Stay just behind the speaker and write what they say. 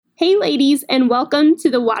Hey, ladies, and welcome to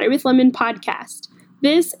the Water with Lemon podcast.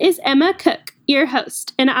 This is Emma Cook, your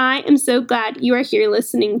host, and I am so glad you are here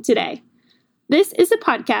listening today. This is a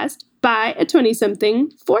podcast by a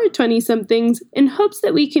 20-something for 20-somethings in hopes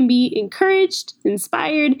that we can be encouraged,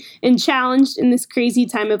 inspired, and challenged in this crazy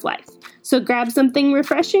time of life. So grab something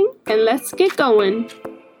refreshing and let's get going.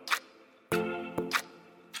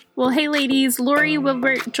 Well, hey ladies, Lori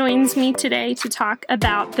Wilbert joins me today to talk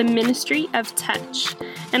about the ministry of touch.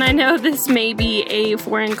 And I know this may be a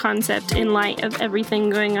foreign concept in light of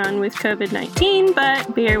everything going on with COVID-19,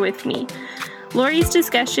 but bear with me. Lori's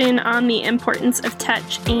discussion on the importance of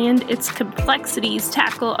touch and its complexities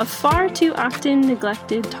tackle a far too often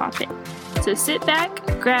neglected topic. So sit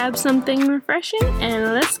back, grab something refreshing,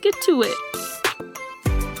 and let's get to it.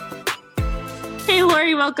 Hey,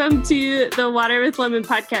 Lori, welcome to the Water with Lemon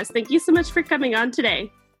podcast. Thank you so much for coming on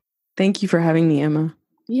today. Thank you for having me, Emma.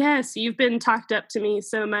 Yes, you've been talked up to me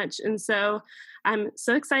so much. And so I'm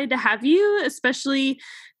so excited to have you, especially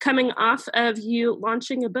coming off of you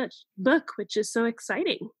launching a book, which is so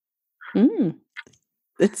exciting.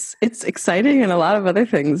 It's exciting and a lot of other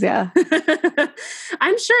things. Yeah.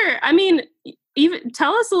 I'm sure. I mean, even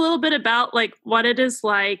tell us a little bit about like what it is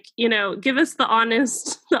like, give us the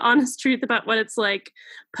honest truth about what it's like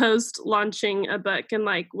post launching a book and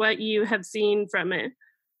like what you have seen from it.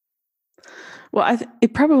 Well,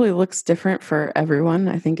 it probably looks different for everyone.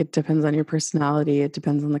 I think it depends on your personality. It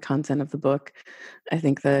depends on the content of the book. I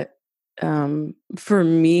think that for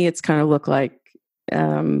me, it's kind of looked like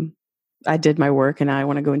I did my work and now I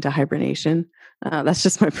want to go into hibernation. That's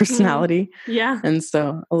just my personality. Yeah. And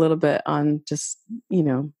so a little bit on just,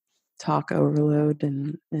 talk overload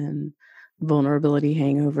and vulnerability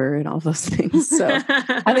hangover and all those things. So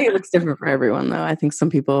I think it looks different for everyone though. I think some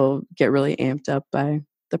people get really amped up by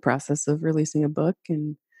the process of releasing a book.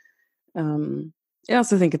 And I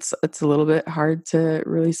also think it's a little bit hard to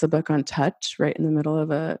release a book on touch right in the middle of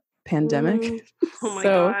a pandemic. Oh my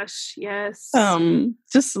gosh, yes.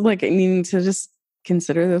 Just like needing to just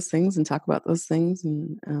consider those things and talk about those things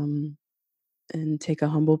and take a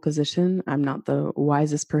humble position. I'm not the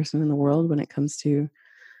wisest person in the world when it comes to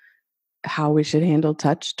how we should handle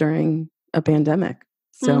touch during a pandemic.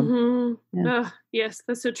 So, yeah. Oh, yes,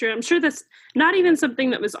 that's so true. I'm sure that's not even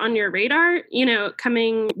something that was on your radar,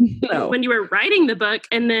 coming when you were writing the book.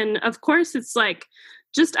 And then, of course, it's like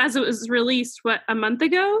just as it was released, a month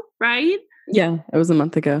ago, right? Yeah, it was a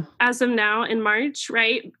month ago. As of now in March,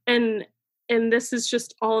 right? And this has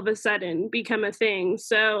just all of a sudden become a thing.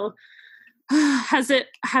 So have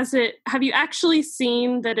you actually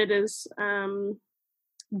seen that it has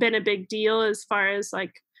been a big deal as far as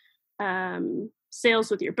like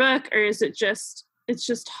sales with your book, or is it's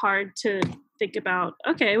just hard to think about,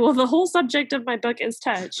 okay, well, the whole subject of my book is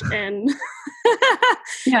touch and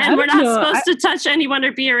and we're not supposed to touch anyone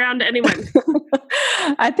or be around anyone.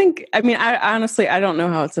 I honestly, I don't know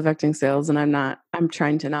how it's affecting sales, and I'm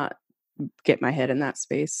trying to not get my head in that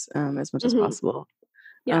space as much as possible.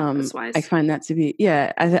 Yeah, that's wise. I find that to be,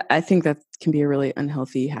 I think that can be a really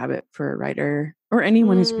unhealthy habit for a writer or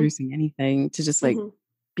anyone who's producing anything to just like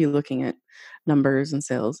be looking at numbers and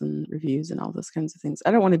sales and reviews and all those kinds of things.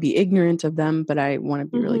 I don't want to be ignorant of them, but I want to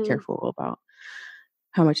be really careful about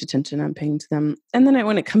how much attention I'm paying to them. And then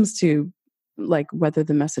when it comes to like whether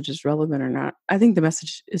the message is relevant or not, I think the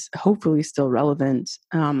message is hopefully still relevant.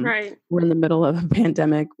 Right. We're in the middle of a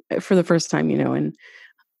pandemic for the first time, in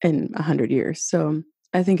 100 years. So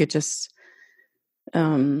I think it just,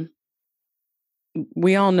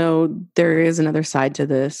 we all know there is another side to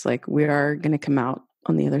this. Like we are going to come out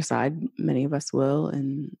on the other side. Many of us will.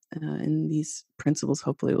 And these principles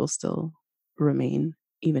hopefully will still remain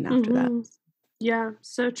even after that. Yeah,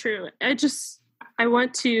 so true. I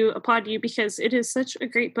want to applaud you because it is such a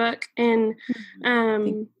great book. And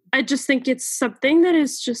I just think it's something that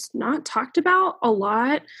is just not talked about a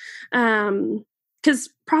lot. Because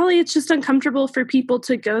probably it's just uncomfortable for people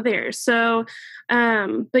to go there. So,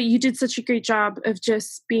 but you did such a great job of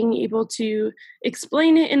just being able to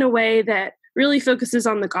explain it in a way that really focuses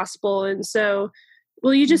on the gospel. And so,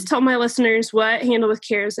 will you just tell my listeners what Handle with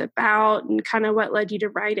Care is about and kind of what led you to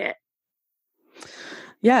write it?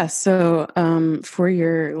 Yeah. So for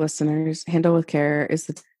your listeners, Handle with Care is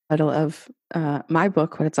the title of my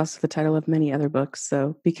book, but it's also the title of many other books.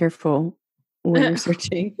 So be careful when you're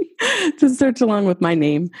searching to search along with my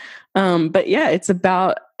name. But yeah, it's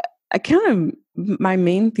about, my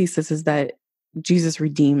main thesis is that Jesus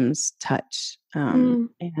redeems touch. And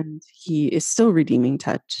he is still redeeming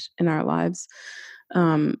touch in our lives.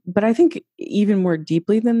 But I think even more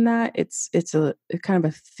deeply than that, it's a kind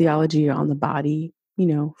of a theology on the body,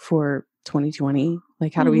 for 2020.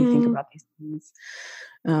 Like, how do we think about these things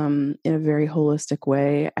in a very holistic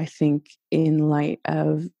way? I think in light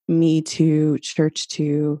of Me Too, Church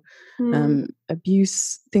Too,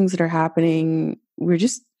 abuse, things that are happening, we're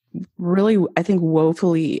just really, I think,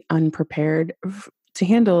 woefully unprepared to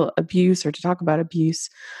handle abuse or to talk about abuse,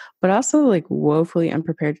 but also like woefully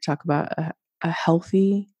unprepared to talk about a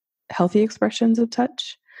healthy expressions of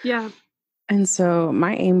touch. Yeah. And so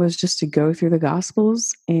my aim was just to go through the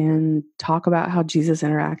Gospels and talk about how Jesus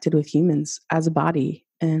interacted with humans as a body.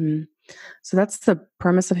 And so that's the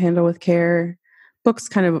premise of Handle with Care. Books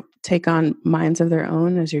kind of take on minds of their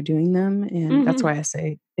own as you're doing them. And that's why I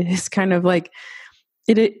say it is kind of like,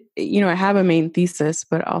 I have a main thesis,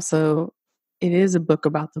 but also it is a book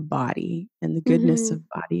about the body and the goodness of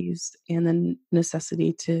bodies and the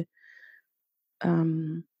necessity to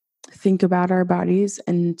think about our bodies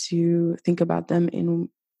and to think about them in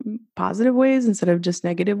positive ways instead of just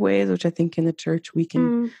negative ways, which I think in the church we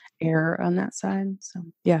can err on that side. So,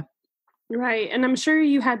 yeah. Right. And I'm sure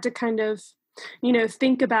you had to kind of,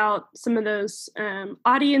 think about some of those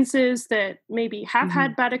audiences that maybe have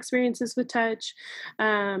had bad experiences with touch.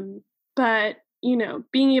 But,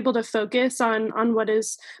 being able to focus on what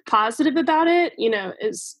is positive about it,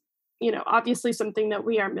 is obviously something that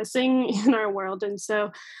we are missing in our world. And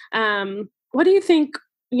so, what do you think,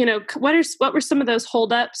 what were some of those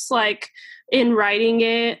holdups like in writing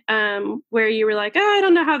it, where you were like, oh, I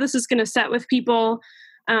don't know how this is going to set with people.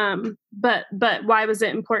 But why was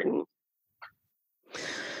it important?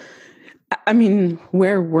 I mean,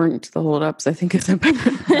 where weren't the holdups? I think is a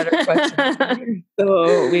better question.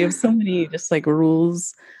 So we have so many just like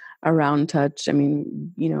rules around touch. I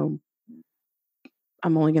mean,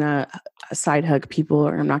 I'm only going to side hug people,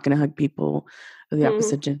 or I'm not going to hug people of the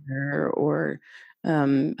opposite gender, or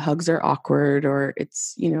hugs are awkward, or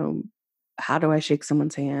it's, how do I shake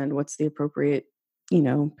someone's hand? What's the appropriate,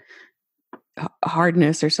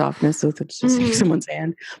 hardness or softness with which to shake someone's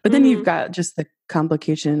hand? But then you've got just the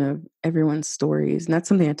complication of everyone's stories. And that's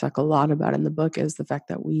something I talk a lot about in the book, is the fact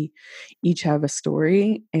that we each have a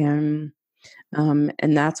story. And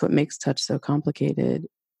that's what makes touch so complicated.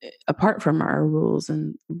 Apart from our rules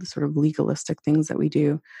and the sort of legalistic things that we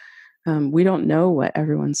do, we don't know what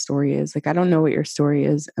everyone's story is. Like, I don't know what your story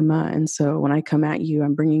is, Emma. And so when I come at you,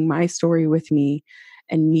 I'm bringing my story with me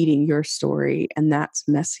and meeting your story. And that's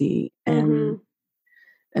messy.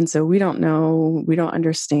 And so we don't know, we don't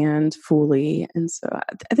understand fully. And so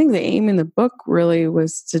I think the aim in the book really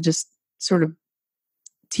was to just sort of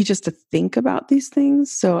teach us to think about these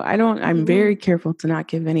things. So I'm very careful to not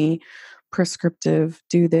give any prescriptive,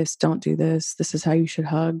 do this, don't do this. This is how you should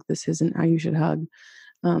hug. This isn't how you should hug.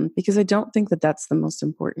 Because I don't think that that's the most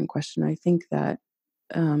important question. I think that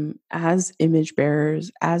as image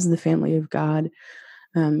bearers, as the family of God,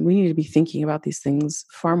 we need to be thinking about these things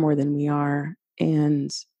far more than we are. And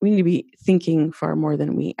we need to be thinking far more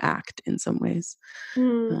than we act in some ways.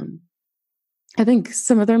 I think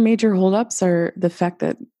some other major holdups are the fact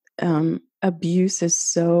that abuse is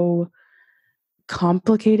so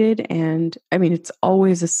complicated. And I mean, it's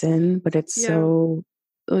always a sin, but it's so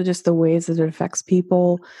just the ways that it affects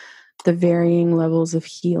people, the varying levels of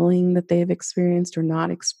healing that they've experienced or not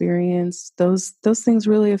experienced. Those things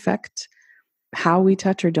really affect how we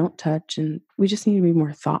touch or don't touch. And we just need to be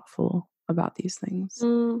more thoughtful about these things.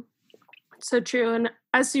 So true. And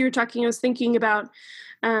as you were talking, I was thinking about,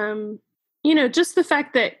 just the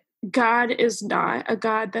fact that God is not a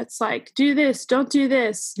God that's like, do this, don't do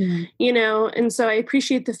this, and so I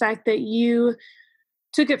appreciate the fact that you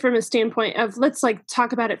took it from a standpoint of, let's like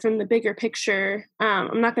talk about it from the bigger picture.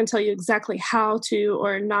 I'm not going to tell you exactly how to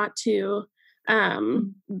or not to,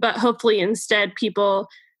 but hopefully instead people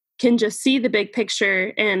can just see the big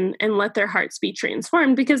picture and let their hearts be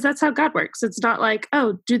transformed, because that's how God works. It's not like,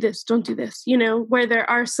 oh, do this, don't do this, where there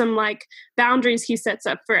are some like boundaries he sets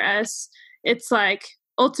up for us. It's like,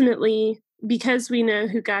 ultimately, because we know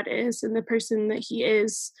who God is and the person that he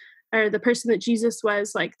is, or the person that Jesus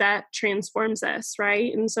was, like that transforms us,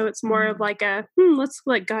 right? And so it's more of like let's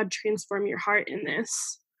let God transform your heart in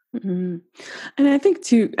this. And I think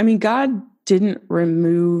too, I mean, God didn't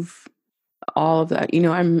remove all of that.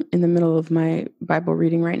 I'm in the middle of my Bible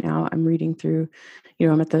reading right now. I'm reading through,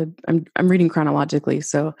 I'm reading chronologically.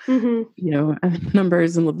 So,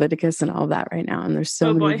 Numbers and Leviticus and all that right now. And there's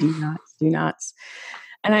so many do nots.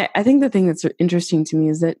 And I think the thing that's interesting to me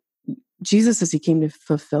is that Jesus says he came to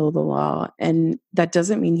fulfill the law. And that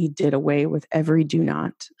doesn't mean he did away with every do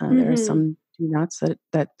not. There are some do nots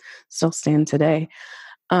that still stand today.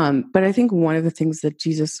 But I think one of the things that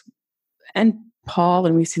Jesus, and Paul,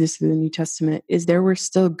 and we see this through the New Testament, is there were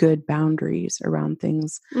still good boundaries around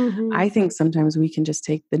things. I think sometimes we can just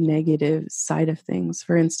take the negative side of things.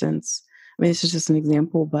 For instance, I mean, this is just an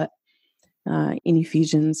example, but in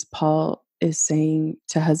Ephesians, Paul is saying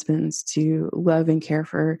to husbands to love and care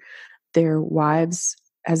for their wives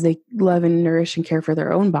as they love and nourish and care for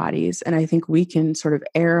their own bodies. And I think we can sort of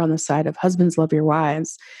err on the side of husbands, love your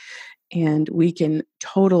wives. And we can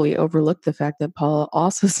totally overlook the fact that Paul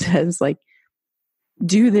also says, like,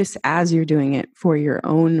 do this as you're doing it for your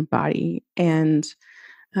own body. And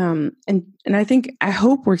I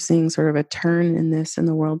hope we're seeing sort of a turn in this in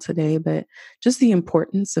the world today, but just the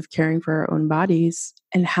importance of caring for our own bodies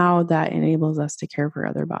and how that enables us to care for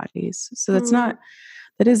other bodies. So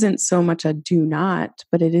that isn't so much a do not,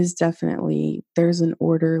 but it is definitely, there's an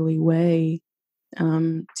orderly way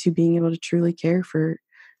to being able to truly care for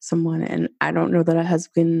someone. And I don't know that a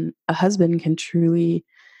husband can truly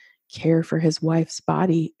care for his wife's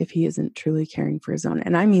body if he isn't truly caring for his own.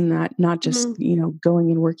 And I mean that not just,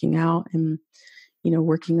 going and working out and,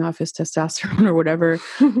 working off his testosterone or whatever,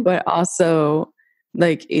 but also,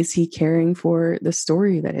 like, is he caring for the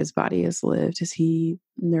story that his body has lived? Is he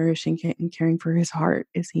nourishing and caring for his heart?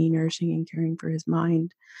 Is he nourishing and caring for his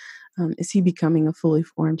mind? Is he becoming a fully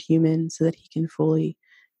formed human so that he can fully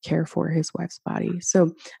care for his wife's body?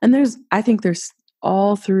 So, and I think there's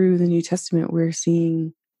all through the New Testament, we're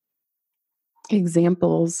seeing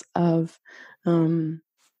examples of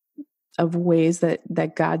ways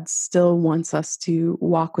that God still wants us to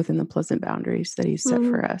walk within the pleasant boundaries that He's set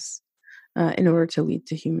for us in order to lead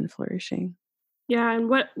to human flourishing. Yeah, and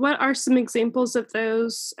what are some examples of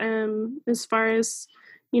those as far as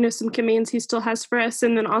some commands He still has for us,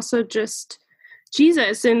 and then also just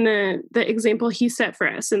Jesus and the example He set for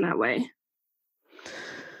us in that way?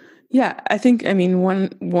 Yeah, I think,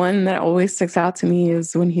 one that always sticks out to me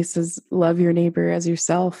is when He says, love your neighbor as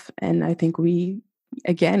yourself. And I think we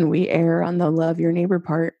err on the love your neighbor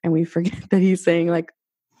part, and we forget that He's saying, like,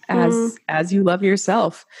 as you love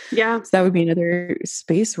yourself. Yeah. So that would be another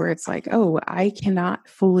space where it's like, oh, I cannot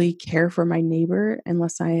fully care for my neighbor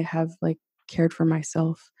unless I have, like, cared for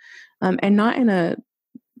myself. And not in a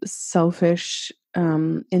selfish,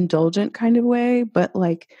 indulgent kind of way, but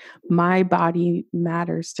like, my body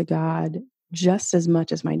matters to God just as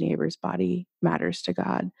much as my neighbor's body matters to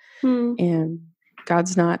God. And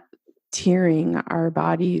God's not tiering our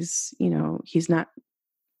bodies. He's not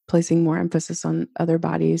placing more emphasis on other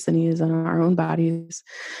bodies than He is on our own bodies.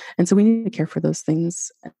 And so we need to care for those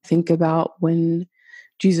things. Think about when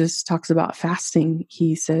Jesus talks about fasting,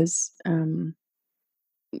 He says,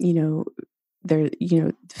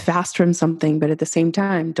 fast from something, but at the same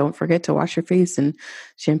time, don't forget to wash your face and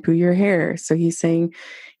shampoo your hair. So He's saying,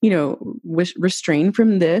 restrain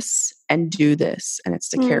from this and do this, and it's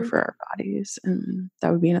to care for our bodies. And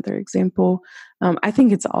that would be another example. I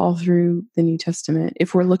think it's all through the New Testament.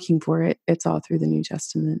 If we're looking for it, it's all through the New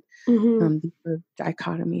Testament. The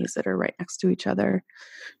dichotomies that are right next to each other.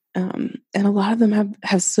 And a lot of them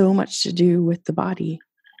have so much to do with the body.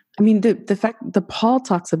 I mean, the fact that Paul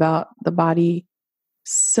talks about the body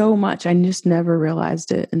so much, I just never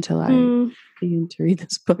realized it until I began to read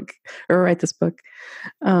this book or write this book.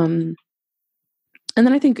 And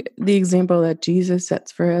then I think the example that Jesus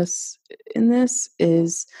sets for us in this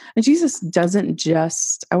is, and Jesus doesn't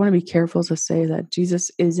just, I want to be careful to say that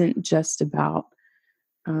Jesus isn't just about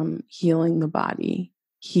healing the body.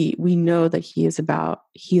 We know that He is about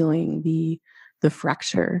healing the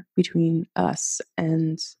fracture between us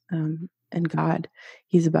and God.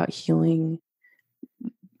 He's about healing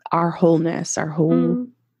our wholeness, our whole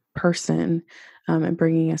person, and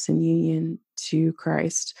bringing us in union to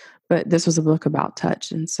Christ. But this was a book about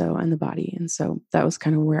touch and the body. And so that was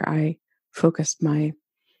kind of where I focused my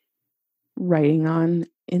writing on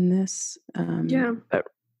in this.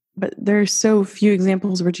 But there's so few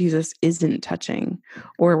examples where Jesus isn't touching,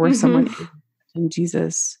 or where someone is touching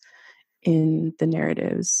Jesus in the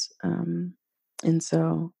narratives. And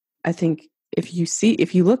so I think if you see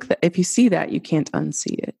that, you can't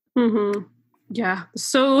unsee it. Yeah.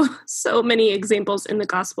 So many examples in the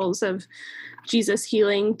Gospels of Jesus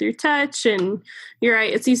healing through touch. And you're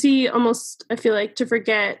right. It's easy almost, I feel like, to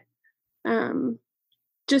forget,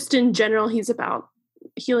 just in general, He's about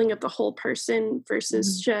healing of the whole person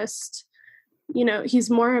versus just, He's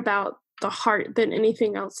more about the heart than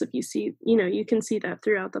anything else. If you see, you can see that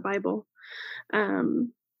throughout the Bible.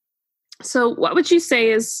 So what would you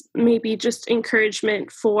say is maybe just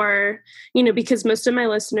encouragement for, because most of my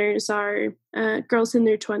listeners are girls in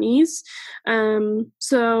their 20s.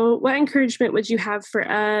 So what encouragement would you have for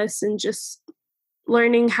us in just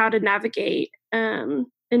learning how to navigate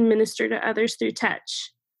and minister to others through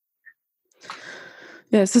touch?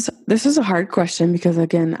 Yes, this is a hard question because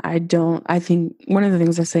again, I think one of the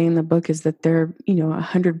things I say in the book is that there are,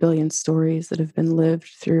 100 billion stories that have been lived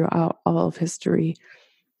throughout all of history,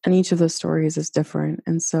 and each of those stories is different.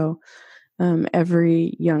 And so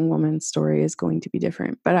every young woman's story is going to be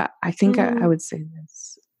different. But I think I would say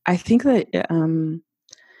this. I think that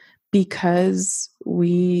because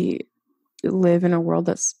we live in a world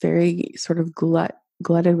that's very sort of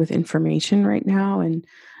glutted with information right now, and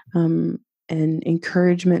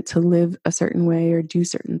encouragement to live a certain way or do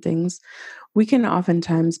certain things, we can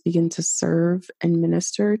oftentimes begin to serve and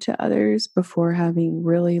minister to others before having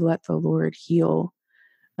really let the Lord heal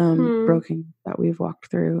broken that we've walked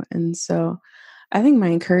through. And so I think my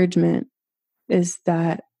encouragement is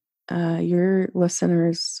that your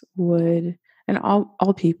listeners would, and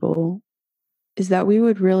all people, is that we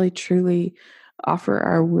would really truly offer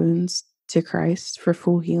our wounds to Christ for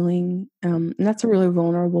full healing. And that's a really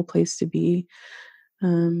vulnerable place to be.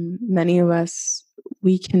 Many of us,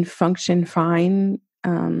 we can function fine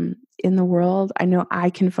in the world. I know I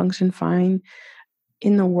can function fine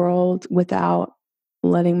in the world without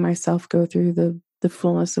letting myself go through the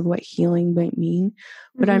fullness of what healing might mean.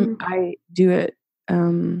 But I do it.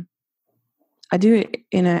 I do it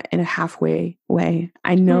in a halfway way.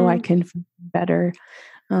 I know I can function better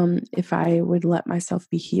if I would let myself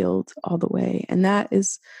be healed all the way, and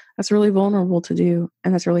that's really vulnerable to do,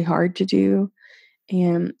 and that's really hard to do,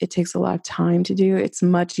 and it takes a lot of time to do. It's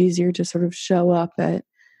much easier to sort of show up at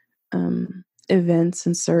events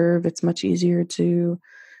and serve. It's much easier to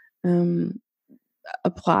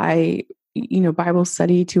apply Bible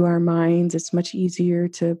study to our minds. It's much easier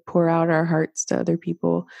to pour out our hearts to other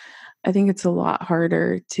people. I think it's a lot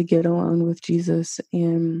harder to get alone with Jesus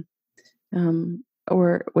and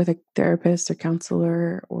or with a therapist or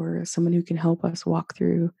counselor or someone who can help us walk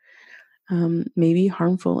through maybe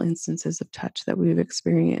harmful instances of touch that we've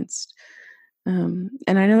experienced. And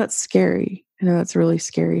I know that's scary. I know that's really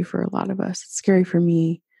scary for a lot of us. It's scary for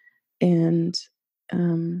me. And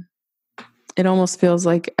it almost feels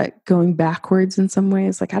like going backwards in some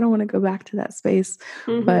ways. Like, I don't want to go back to that space.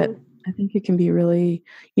 But I think it can be really,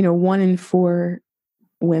 1 in 4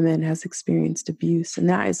 women has experienced abuse. And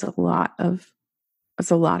that is a lot of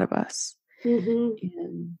us.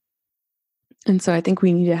 And so I think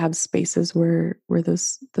we need to have spaces where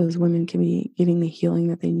those women can be getting the healing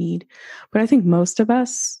that they need. But I think most of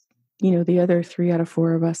us, the other 3 out of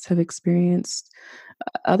 4 of us have experienced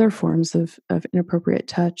other forms of inappropriate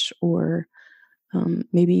touch, or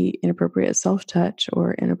maybe inappropriate self-touch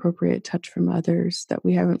or inappropriate touch from others that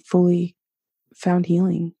we haven't fully found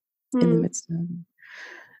healing in the midst of.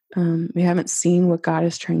 We haven't seen what God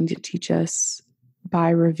is trying to teach us by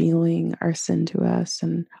revealing our sin to us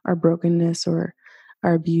and our brokenness or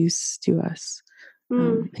our abuse to us.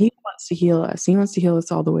 He wants to heal us. He wants to heal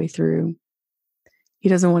us all the way through. He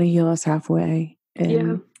doesn't want to heal us halfway.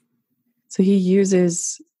 And so he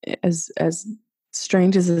uses, as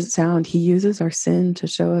strange as it sounds, he uses our sin to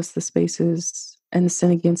show us the spaces, and the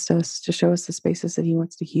sin against us to show us the spaces that he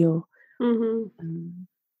wants to heal in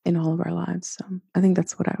all of our lives. So I think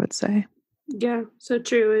that's what I would say. Yeah, so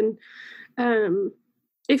true. And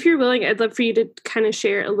if you're willing, I'd love for you to kind of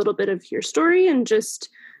share a little bit of your story and just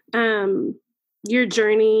your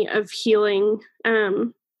journey of healing.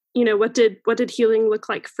 What did healing look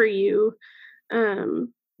like for you? And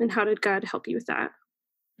how did God help you with that?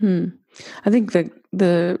 I think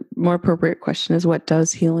the more appropriate question is, what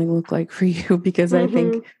does healing look like for you? Because I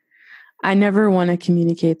think I never want to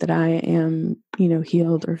communicate that I am,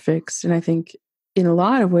 healed or fixed. And I think in a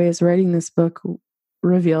lot of ways, writing this book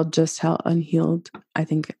revealed just how unhealed I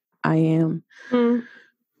think I am.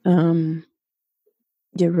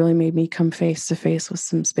 It really made me come face to face with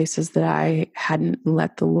some spaces that I hadn't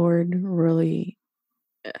let the Lord really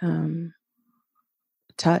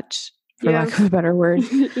touch, for lack of a better word.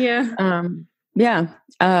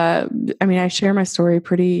 I share my story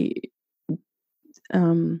pretty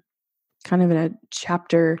kind of in a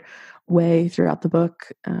chapter way throughout the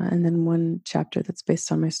book, and then one chapter that's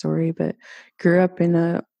based on my story. But grew up in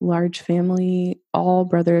a large family, all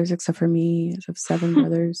brothers except for me. I have 7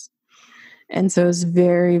 brothers. And so it was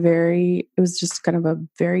it was just kind of a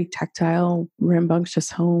very tactile,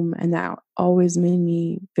 rambunctious home. And that always made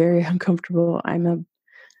me very uncomfortable. I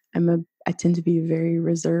tend to be a very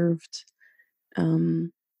reserved,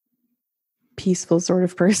 peaceful sort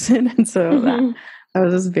of person. And so that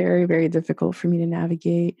was just very, very difficult for me to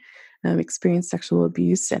navigate. Experienced sexual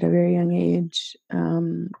abuse at a very young age,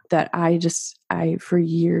 that I for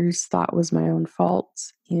years thought was my own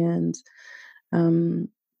fault. And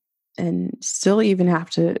and still even have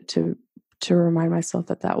to remind myself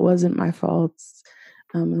that that wasn't my fault.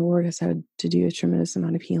 The Lord has had to do a tremendous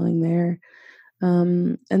amount of healing there.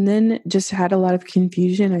 And then just had a lot of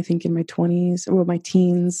confusion, I think, in my 20s, well, my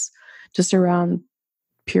teens, just around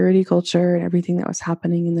purity culture and everything that was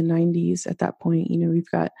happening in the 90s at that point. We've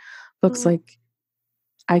got books like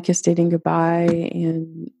I Kissed Dating Goodbye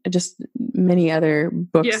and just many other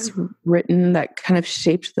books written that kind of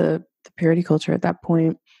shaped the purity culture at that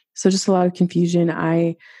point. So just a lot of confusion.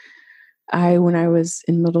 I when I was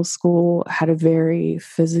in middle school, had a very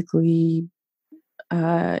physically,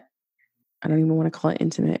 I don't even want to call it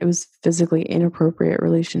intimate. It was physically inappropriate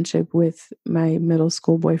relationship with my middle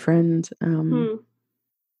school boyfriend.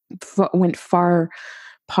 Went far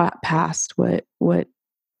past what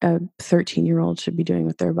a 13-year-old should be doing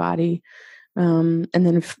with their body. And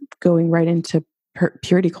then going right into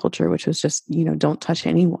purity culture, which was just, don't touch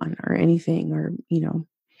anyone or anything, or,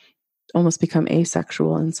 almost become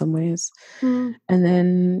asexual in some ways. And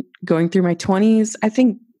then going through my 20s, I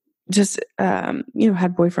think just, had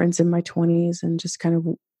boyfriends in my 20s and just kind of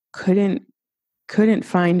couldn't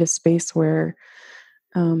find a space where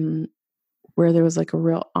there was like a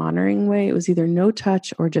real honoring way. It was either no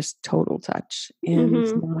touch or just total touch, and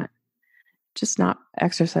not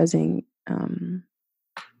exercising,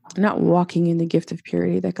 not walking in the gift of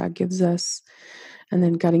purity that God gives us. And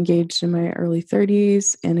then got engaged in my early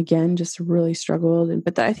 30s, and again, just really struggled.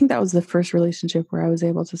 But I think that was the first relationship where I was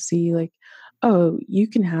able to see, like, oh, you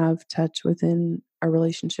can have touch within a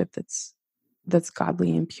relationship that's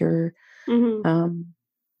godly and pure.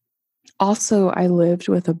 Also, I lived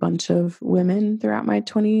with a bunch of women throughout my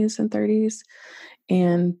 20s and 30s,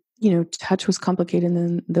 and touch was complicated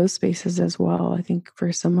in those spaces as well. I think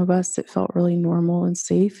for some of us, it felt really normal and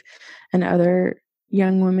safe, and other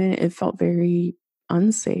young women, it felt very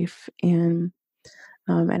unsafe. And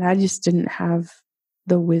I just didn't have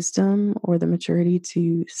the wisdom or the maturity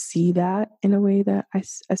to see that in a way that I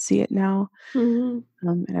see it now. And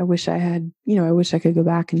I wish I had, I wish I could go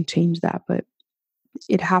back and change that, but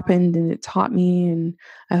it happened and it taught me, and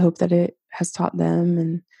I hope that it has taught them.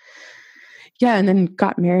 And then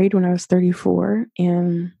got married when I was 34,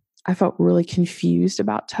 and I felt really confused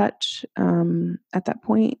about touch. At that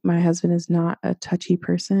point, my husband is not a touchy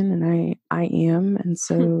person, and I am. And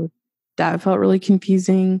so that felt really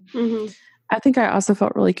confusing. I think I also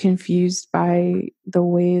felt really confused by the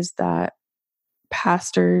ways that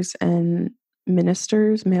pastors and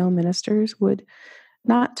ministers, male ministers, would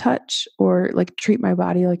not touch or like treat my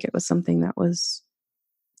body like it was something that was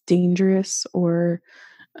dangerous or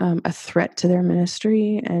a threat to their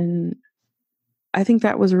ministry. And I think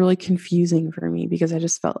that was really confusing for me, because I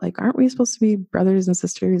just felt like, aren't we supposed to be brothers and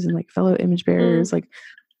sisters and like fellow image bearers? Like,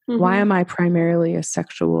 why am I primarily a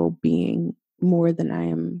sexual being more than I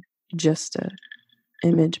am just a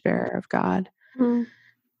image bearer of God?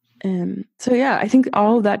 And so, I think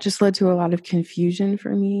all of that just led to a lot of confusion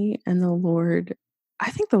for me. And I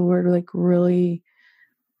think the Lord like really,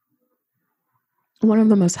 one of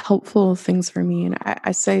the most helpful things for me, and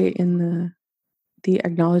I say in the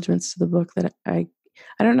acknowledgments to the book that I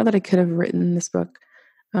don't know that I could have written this book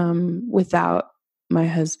without my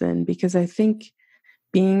husband, because I think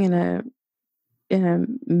being in a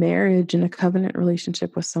marriage, in a covenant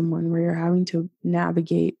relationship with someone where you're having to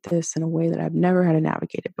navigate this in a way that I've never had to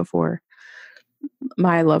navigate it before,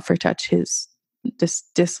 my love for touch is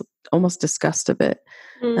almost disgust of it.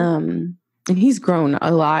 And he's grown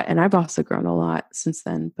a lot, and I've also grown a lot since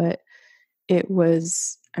then. But it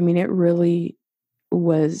really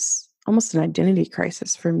was almost an identity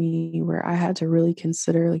crisis for me, where I had to really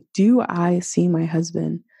consider, like, do I see my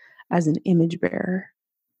husband as an image bearer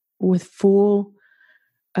with full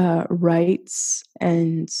rights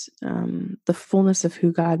and the fullness of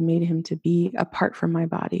who God made him to be apart from my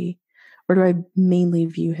body? Or do I mainly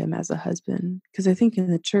view him as a husband? Because I think in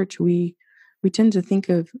the church, we tend to think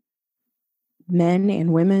of men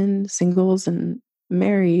and women, singles and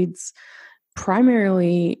marrieds,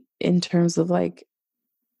 primarily in terms of like,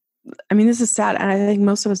 this is sad, and I think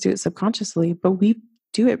most of us do it subconsciously, but we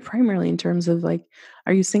do it primarily in terms of like,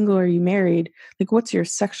 are you single? Or are you married? Like, what's your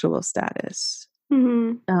sexual status?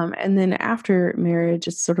 And then after marriage,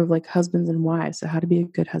 it's sort of like husbands and wives. So how to be a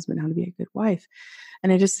good husband, how to be a good wife.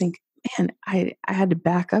 And I just think, man, I had to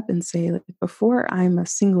back up and say, like, before I'm a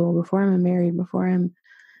single, before I'm a married, before I'm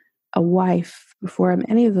a wife, before I'm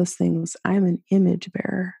any of those things, I'm an image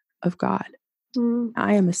bearer of God.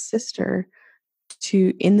 I am a sister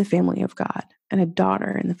in the family of God, and a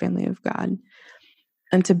daughter in the family of God.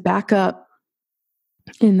 And to back up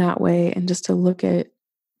in that way, and just to look at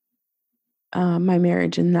my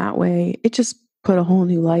marriage in that way, it just put a whole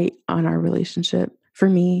new light on our relationship for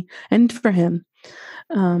me and for him.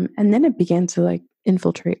 And then it began to like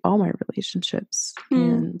infiltrate all my relationships.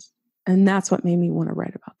 And that's what made me want to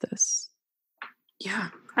write about this. Yeah.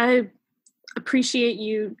 I appreciate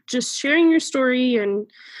you just sharing your story and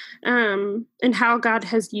how God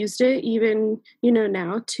has used it even,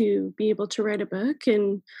 now to be able to write a book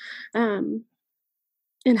and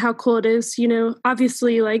how cool it is,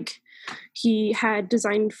 obviously like he had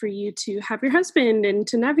designed for you to have your husband and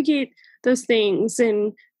to navigate those things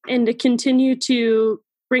and to continue to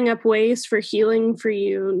bring up ways for healing for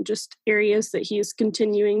you and just areas that he's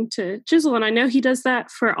continuing to chisel. And I know he does that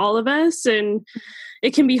for all of us. And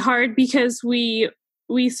it can be hard because we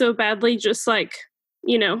so badly just like,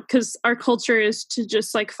 because our culture is to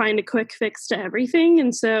just like find a quick fix to everything.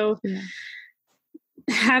 And so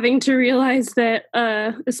having to realize that,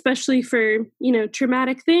 especially for,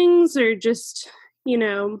 traumatic things or just,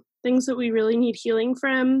 things that we really need healing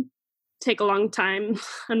from take a long time,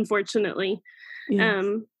 unfortunately. Yes.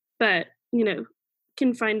 But,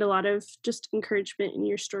 can find a lot of just encouragement in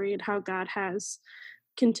your story and how God has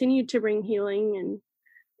continued to bring healing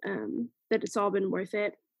and that it's all been worth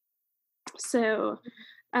it. So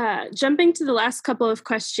jumping to the last couple of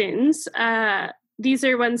questions, these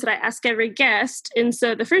are ones that I ask every guest. And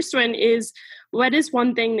so the first one is, what is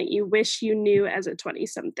one thing that you wish you knew as a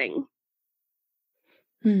 20-something?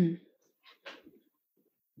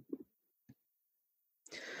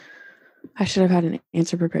 I should have had an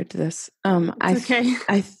answer prepared to this. Okay.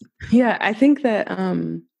 I think that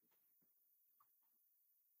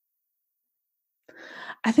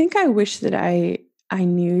I think I wish that I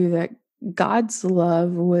knew that God's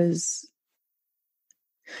love was,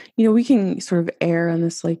 we can sort of err on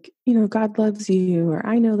this, like, God loves you, or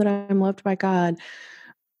I know that I'm loved by God.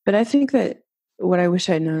 But I think that what I wish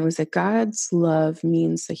I had known was that God's love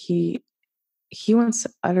means that he wants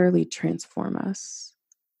to utterly transform us.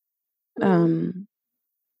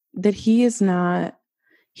 That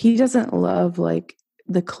he doesn't love like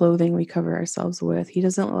the clothing we cover ourselves with. He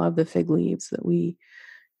doesn't love the fig leaves that we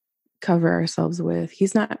cover ourselves with.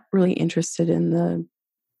 He's not really interested in the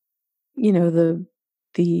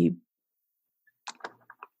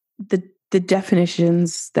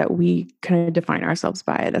definitions that we kind of define ourselves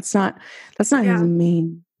by. That's not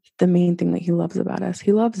the main thing that he loves about us.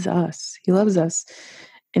 He loves us.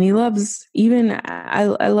 And he loves I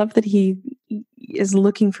love that he is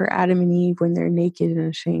looking for Adam and Eve when they're naked and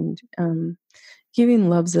ashamed. He even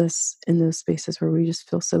loves us in those spaces where we just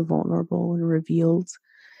feel so vulnerable and revealed.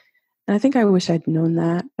 And I think I wish I'd known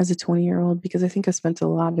that as a 20-year-old, because I think I spent a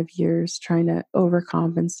lot of years trying to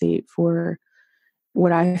overcompensate for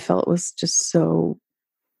what I felt was just so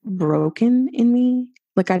broken in me.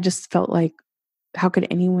 Like I just felt like, how could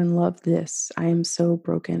anyone love this? I am so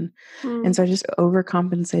broken. And so I just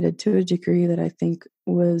overcompensated to a degree that I think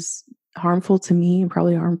was harmful to me and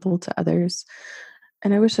probably harmful to others.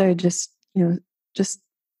 And I wish I had just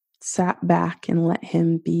sat back and let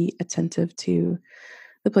him be attentive to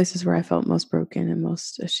the places where I felt most broken and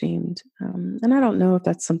most ashamed. And I don't know if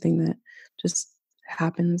that's something that just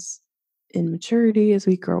happens in maturity as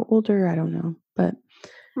we grow older. I don't know, but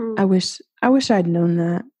I wish I'd known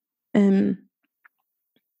that. And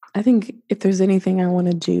I think if there's anything I want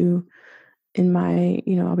to do in my,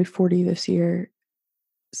 I'll be 40 this year.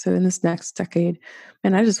 So in this next decade,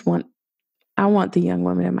 and I want the young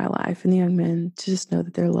women in my life and the young men to just know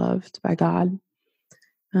that they're loved by God,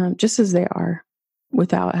 just as they are,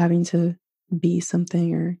 without having to be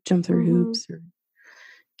something or jump through hoops or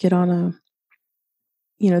get on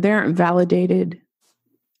they aren't validated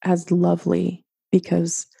as lovely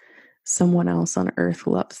because someone else on earth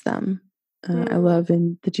loves them. I love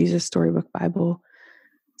in the Jesus Storybook Bible,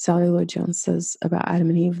 Sally Lloyd Jones says about Adam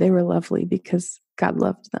and Eve, they were lovely because God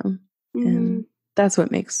loved them. And that's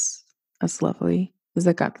what makes us lovely, is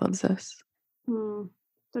that God loves us.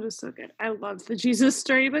 That is so good. I love the Jesus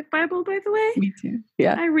Storybook Bible, by the way. Me too.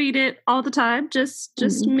 Yeah. I read it all the time, just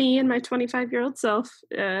me and my 25-year-old self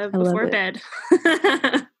before bed.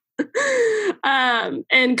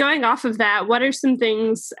 And going off of that, what are some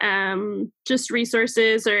things, just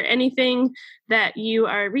resources or anything that you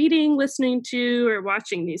are reading, listening to, or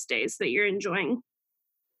watching these days that you're enjoying?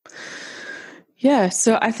 Yeah,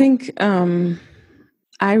 so I think I'm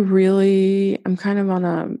kind of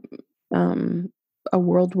on a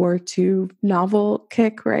World War II novel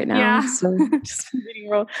kick right now. Yeah. So just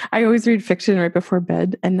reading I always read fiction right before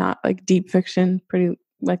bed, and not like deep fiction, pretty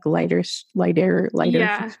like lighter.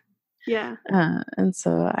 Yeah. Fiction. Yeah. And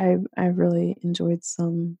so I really enjoyed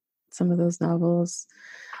some of those novels.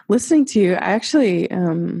 Listening to you, I actually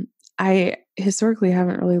I historically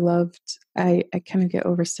haven't really loved I kind of get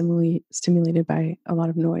overstimulated by a lot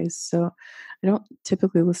of noise. So I don't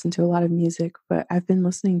typically listen to a lot of music, but I've been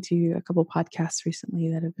listening to a couple podcasts recently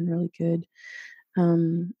that have been really good.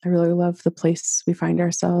 I really love The Place We Find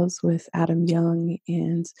Ourselves with Adam Young,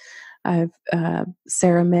 and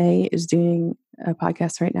Sarah May is doing a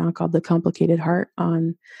podcast right now called The Complicated Heart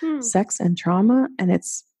on sex and trauma, and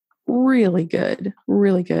it's really good,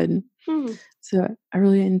 really good. So I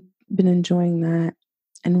really been enjoying that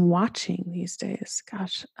and watching these days.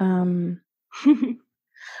 Gosh, I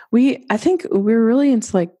think we're really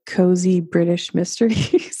into like cozy British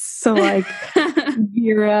mysteries. So like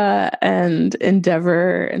Vera and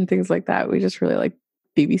Endeavour and things like that. We just really like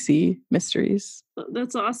BBC mysteries.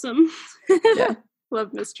 That's awesome. Yeah.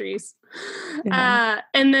 Love mysteries. Yeah.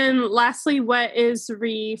 And then lastly, what is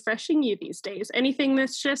refreshing you these days? Anything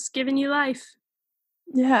that's just giving you life?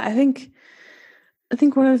 Yeah, I think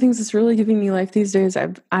one of the things that's really giving me life these days,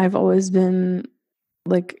 I've always been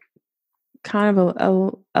like kind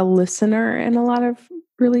of a listener in a lot of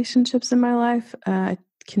relationships in my life. I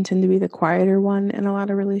can tend to be the quieter one in a lot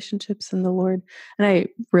of relationships in the Lord. And I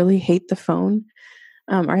really hate the phone.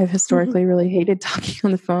 Or I have historically really hated talking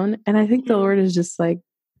on the phone. And I think the Lord is just like,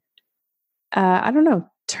 I don't know,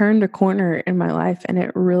 turned a corner in my life. And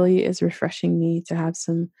it really is refreshing me to have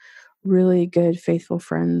some really good, faithful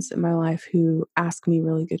friends in my life who ask me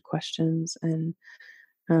really good questions and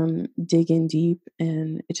dig in deep.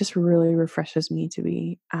 And it just really refreshes me to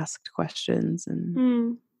be asked questions.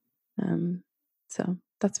 And so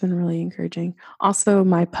that's been really encouraging. Also,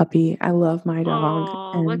 my puppy. I love my dog.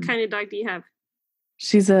 Oh, what kind of dog do you have?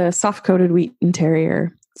 She's a soft-coated Wheaten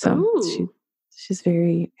Terrier. So she's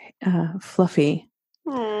very fluffy.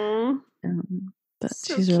 Aww. But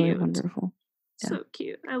so she's really wonderful. Yeah. So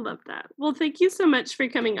cute. I love that. Well, thank you so much for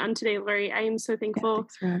coming on today, Lori. I am so thankful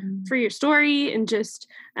for your story and just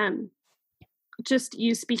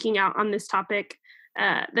you speaking out on this topic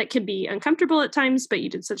that can be uncomfortable at times, but you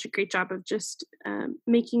did such a great job of just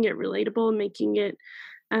making it relatable, making it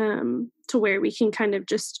to where we can kind of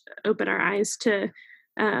just open our eyes to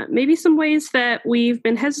maybe some ways that we've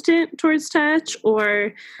been hesitant towards touch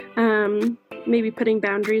or maybe putting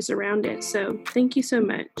boundaries around it. So thank you so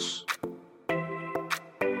much.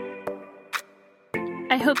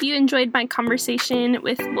 I hope you enjoyed my conversation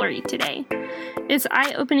with Lori today. It's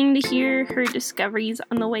eye-opening to hear her discoveries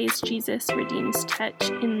on the ways Jesus redeems touch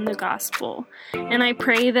in the gospel. And I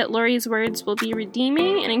pray that Lori's words will be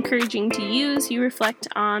redeeming and encouraging to you as you reflect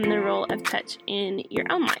on the role of touch in your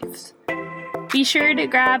own lives. Be sure to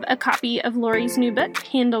grab a copy of Lori's new book,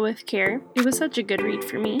 Handle with Care. It was such a good read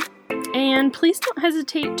for me. And please don't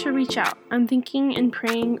hesitate to reach out. I'm thinking and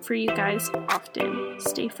praying for you guys often.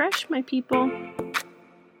 Stay fresh, my people.